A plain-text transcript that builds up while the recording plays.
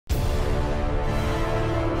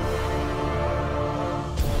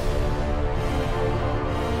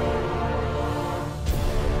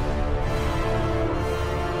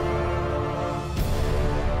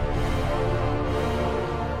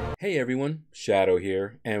Hey everyone, Shaedow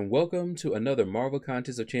here, and welcome to another Marvel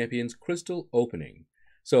Contest of Champions crystal opening.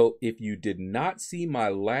 So if you did not see my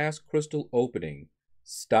last crystal opening,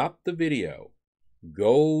 stop the video.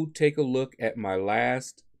 Go take a look at my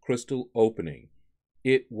last crystal opening.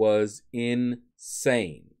 It was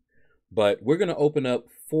insane. But we're going to open up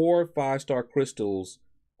 4 5-star crystals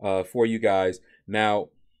for you guys. Now,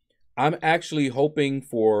 I'm actually hoping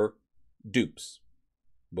for dupes,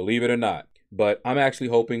 believe it or not. But I'm actually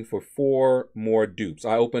hoping for 4 more dupes.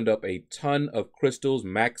 I opened up a ton of crystals,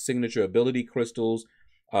 max signature ability crystals.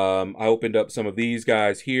 I opened up some of these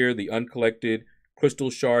guys here, the uncollected crystal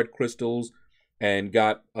shard crystals, and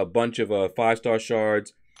got a bunch of 5-star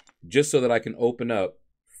shards just so that I can open up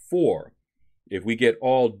 4. If we get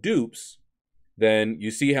all dupes, then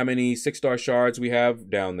you see how many 6-star shards we have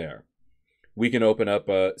down there. We can open up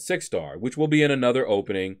a 6-star, which will be in another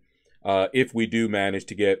opening. If we do manage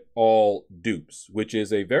to get all dupes, which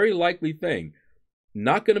is a very likely thing.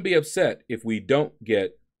 Not going to be upset if we don't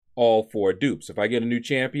get all 4 dupes. If I get a new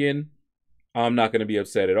champion, I'm not going to be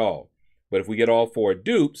upset at all. But if we get all 4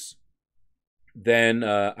 dupes, then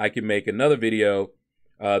I can make another video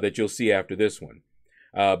that you'll see after this one.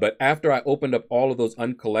 But after I opened up all of those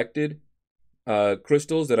uncollected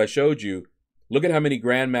crystals that I showed you, look at how many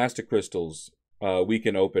Grandmaster crystals we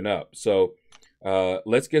can open up. So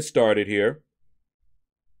let's get started here.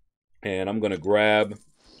 And I'm going to grab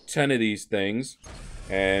 10 of these things.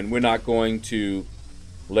 And we're not going to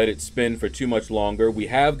let it spin for too much longer. We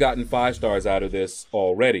have gotten 5 stars out of this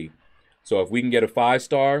already. So if we can get a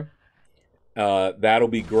 5-star, that'll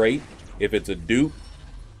be great. If it's a dupe,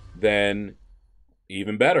 then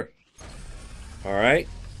even better. All right.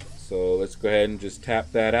 So let's go ahead and just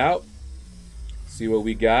tap that out. See what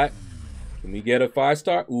we got. Can we get a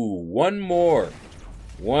 5-star? Ooh, one more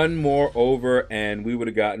over, and we would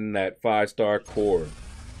have gotten that 5-star core.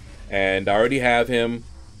 And I already have him.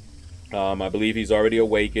 I believe he's already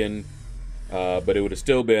awakened, but it would have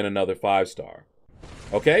still been another 5-star.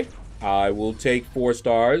 Okay, I will take 4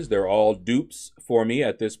 stars. They're all dupes for me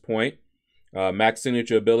at this point. Max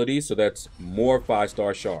signature ability, so that's more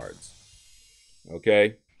 5-star shards.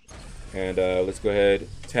 Okay, and let's go ahead,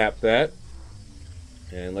 tap that,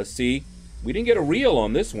 and let's see. We didn't get a reel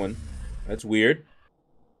on this one. That's weird.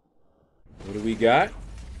 What do we got?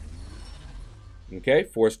 Okay,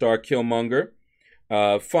 4-star Killmonger.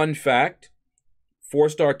 Fun fact,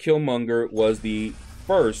 4-star Killmonger was the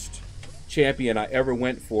first champion I ever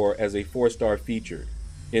went for as a 4-star featured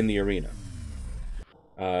in the arena.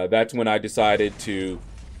 That's when I decided to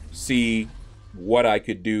see what I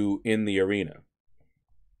could do in the arena.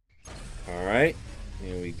 All right,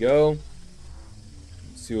 here we go.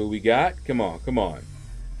 See what we got. Come on, come on.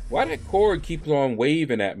 Why that cord keeps on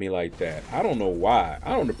waving at me like that? I don't know why.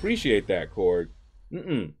 I don't appreciate that cord.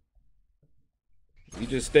 You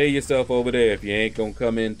just stay yourself over there if you ain't gonna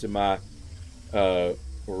come into my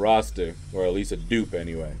roster, or at least a dupe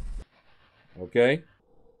anyway. Okay.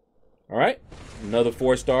 All right, another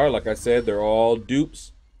 4-star. Like I said, they're all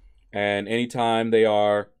dupes, and anytime they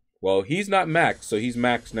are, well, he's not max, so he's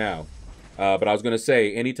max now. But I was gonna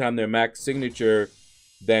say, anytime they're max signature,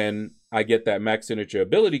 then I get that max signature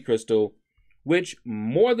ability crystal, which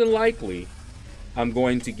more than likely I'm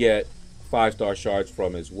going to get 5-star shards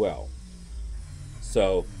from as well.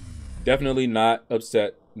 So definitely not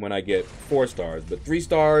upset when I get 4 stars, but 3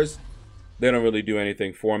 stars, they don't really do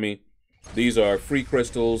anything for me. These are free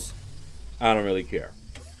crystals. I don't really care.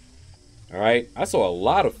 All right, I saw a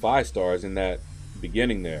lot of 5 stars in that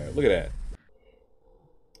beginning there. Look at that.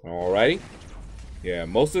 All righty. Yeah,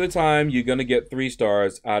 most of the time you're going to get 3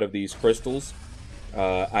 stars out of these crystals.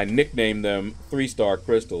 I nicknamed them 3-star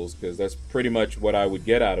crystals because that's pretty much what I would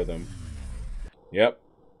get out of them. Yep.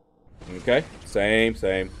 Okay, same.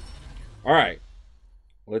 All right.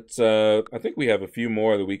 Let's, I think we have a few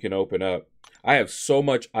more that we can open up. I have so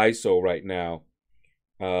much ISO right now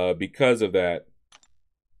because of that.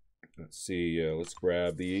 Let's see, let's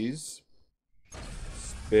grab these.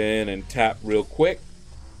 Spin and tap real quick.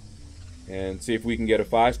 And see if we can get a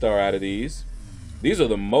 5-star out of these. These are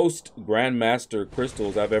the most Grandmaster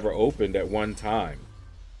crystals I've ever opened at one time.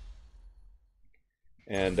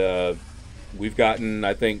 And we've gotten,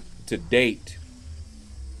 I think, to date,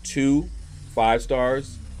 2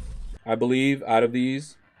 5-stars, I believe, out of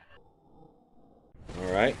these.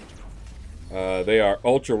 All right. They are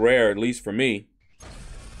ultra rare, at least for me.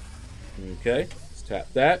 Okay, let's tap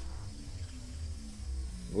that.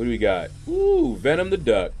 What do we got? Ooh, Venom the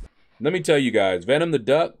Duck. Let me tell you guys, Venom the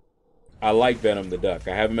Duck, I like Venom the Duck.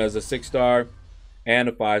 I have him as a 6-star and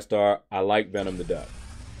a 5-star. I like Venom the Duck.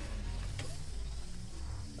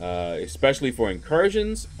 especially for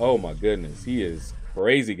incursions. Oh my goodness, he is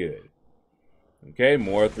crazy good. Okay,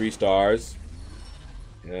 more 3 stars.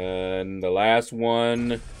 And the last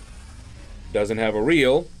one doesn't have a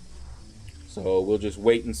reel, so we'll just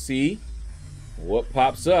wait and see what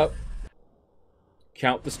pops up.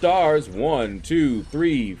 Count the stars. 1, 2,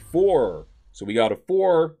 3, 4. So we got a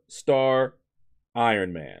 4-star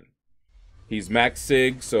Iron Man. He's max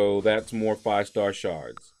sig, so that's more 5-star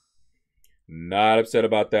shards. Not upset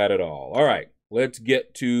about that at all. All right, let's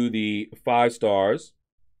get to the 5 stars.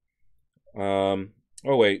 Oh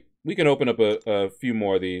wait, we can open up a few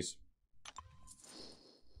more of these.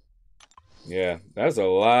 Yeah, that's a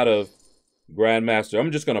lot of Grandmaster.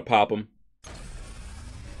 I'm just gonna pop them.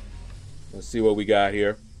 Let's see what we got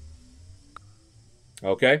here.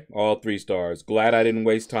 Okay, all 3 stars. Glad I didn't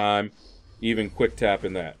waste time even quick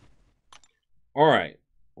tapping that. All right,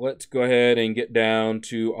 let's go ahead and get down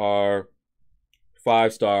to our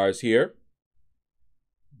 5 stars here.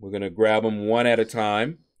 We're gonna grab them one at a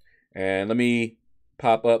time. And let me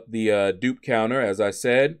pop up the dupe counter. As I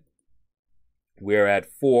said, we're at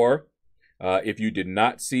 4. If you did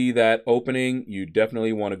not see that opening, you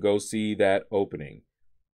definitely want to go see that opening.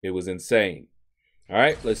 It was insane. All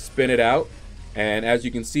right, let's spin it out. And as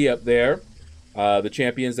you can see up there, the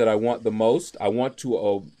champions that I want the most, I want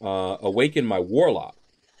to awaken my Warlock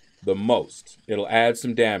the most. It'll add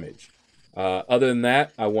some damage. Other than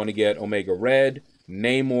that, I want to get Omega Red,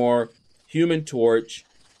 Namor, Human Torch.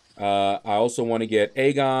 I also want to get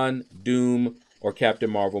Aegon, Doom, or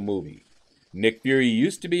Captain Marvel movie. Nick Fury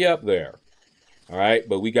used to be up there. All right,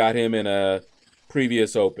 but we got him in a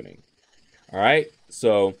previous opening. All right,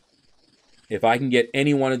 so if I can get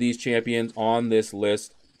any one of these champions on this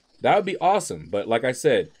list, that would be awesome. But like I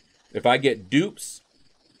said, if I get dupes,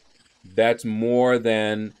 that's more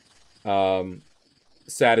than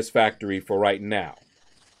satisfactory for right now,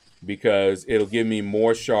 because it'll give me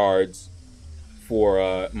more shards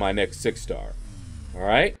for my next 6-star. All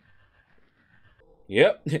right.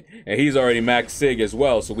 Yep. And he's already max sig as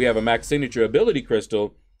well. So we have a max signature ability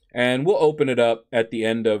crystal, and we'll open it up at the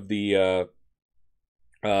end of the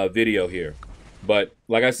video here. But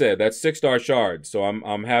like I said, that's 6-star shards, so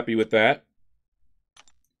I'm happy with that.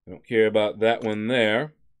 I don't care about that one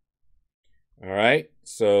there. All right.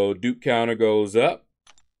 So dupe counter goes up,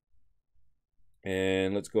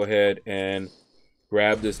 and let's go ahead and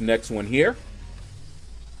grab this next one here.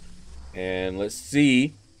 And let's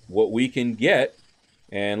see what we can get.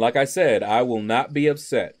 And like I said, I will not be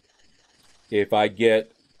upset if I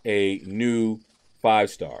get a new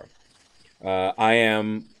 5-star. I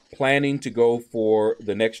am planning to go for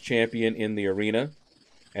the next champion in the arena.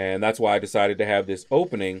 And that's why I decided to have this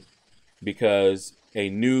opening, because a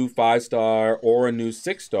new 5-star or a new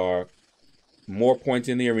 6-star, more points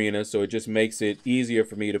in the arena. So it just makes it easier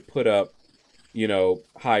for me to put up, you know,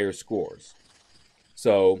 higher scores.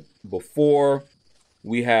 So before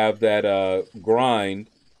we have that grind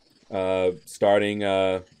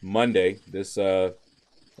starting Monday, this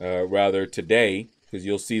rather today, because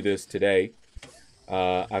you'll see this today,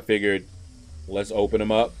 I figured let's open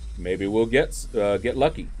them up. Maybe we'll get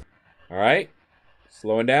lucky. All right,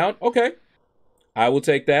 slowing down. Okay, I will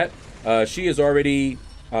take that. She is already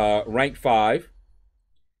rank 5,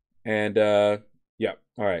 and yeah.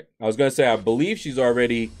 All right, I was gonna say I believe she's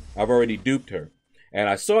already. I've already duped her. And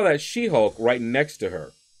I saw that She-Hulk right next to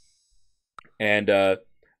her. And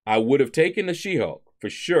I would have taken the She-Hulk for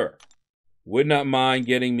sure. Would not mind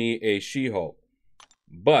getting me a She-Hulk.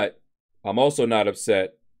 But I'm also not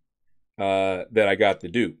upset that I got the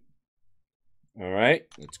dupe. All right,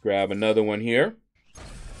 let's grab another one here.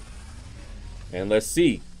 And let's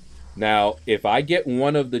see. Now, if I get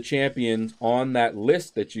one of the champions on that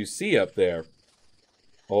list that you see up there,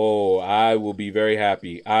 oh, I will be very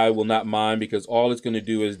happy. I will not mind, because all it's going to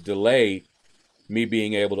do is delay me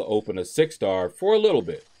being able to open a 6-star for a little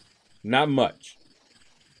bit. Not much.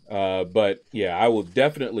 But yeah, I will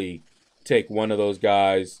definitely take one of those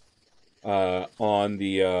guys on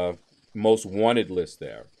the most wanted list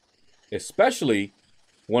there. Especially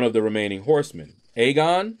one of the remaining horsemen.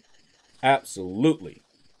 Aegon? Absolutely.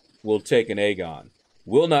 We'll take an Aegon.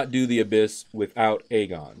 Will not do the Abyss without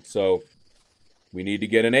Aegon. So we need to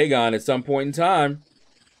get an Aegon at some point in time.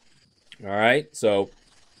 All right, so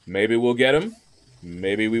maybe we'll get him.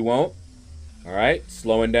 Maybe we won't. All right,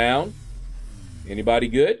 slowing down. Anybody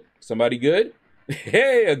good? Somebody good?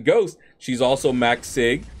 Hey, a ghost. She's also max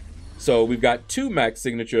sig. So we've got 2 max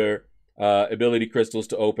signature ability crystals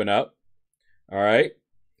to open up. All right.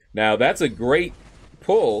 Now, that's a great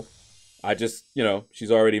pull. I just, you know,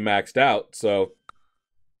 she's already maxed out. So,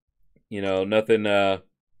 you know, nothing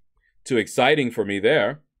too exciting for me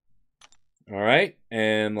there. All right,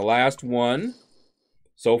 and the last one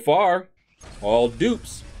so far, all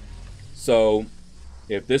dupes. So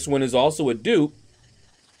if this one is also a dupe,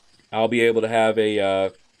 I'll be able to have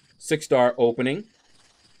a 6-star opening,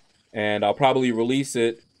 and I'll probably release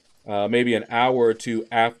it maybe an hour or two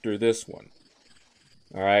after this one.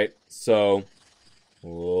 All right, so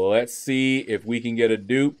let's see if we can get a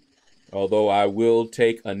dupe, although I will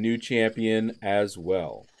take a new champion as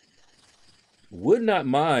well. Would not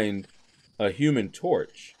mind a Human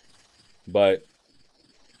Torch, but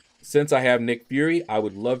since I have Nick Fury, I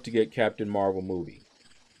would love to get Captain Marvel movie.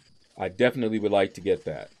 I definitely would like to get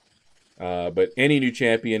that. But any new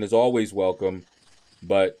champion is always welcome,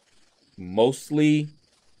 but mostly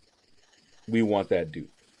we want that dupe.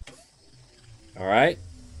 All right,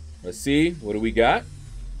 let's see. What do we got?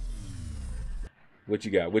 What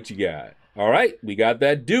you got? What you got? All right, we got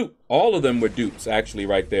that dupe. All of them were dupes, actually,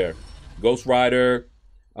 right there. Ghost Rider,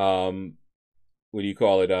 what do you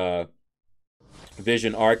call it?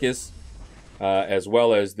 Vision Arcus, as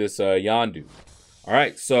well as this Yondu. All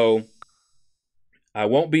right, so I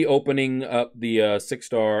won't be opening up the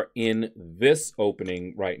 6-star in this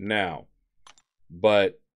opening right now,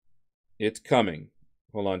 but it's coming.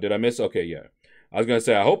 Hold on, did I miss? Okay, yeah. I was gonna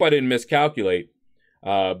say, I hope I didn't miscalculate.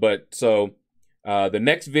 But so the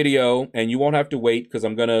next video, and you won't have to wait because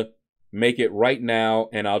I'm gonna make it right now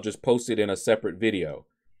and I'll just post it in a separate video.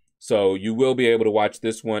 So you will be able to watch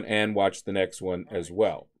this one and watch the next one as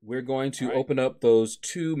well. We're going to open up those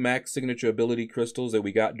 2 max signature ability crystals that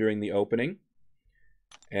we got during the opening.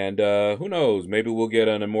 And who knows, maybe we'll get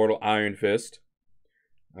an Immortal Iron Fist.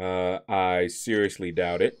 I seriously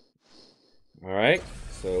doubt it. All right,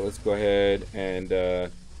 so let's go ahead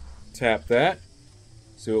and tap that.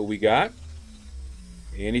 See what we got.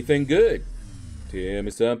 Anything good? Tell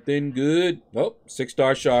me something good. Oh,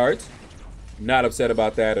 6-star shards. Not upset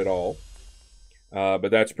about that at all. But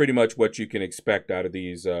that's pretty much what you can expect out of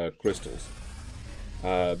these crystals.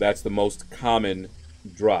 That's the most common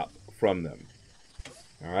drop from them.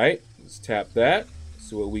 All right, let's tap that.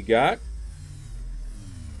 See what we got.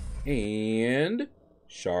 And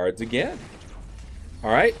shards again.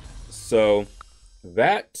 All right, so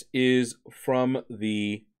that is from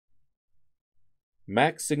the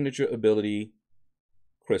max signature ability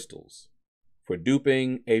crystals for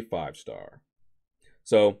duping a 5-star.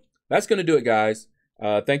 So that's going to do it, guys.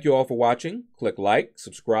 Thank you all for watching. Click like,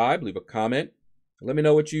 subscribe, leave a comment. Let me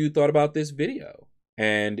know what you thought about this video.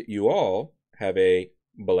 And you all have a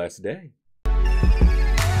blessed day.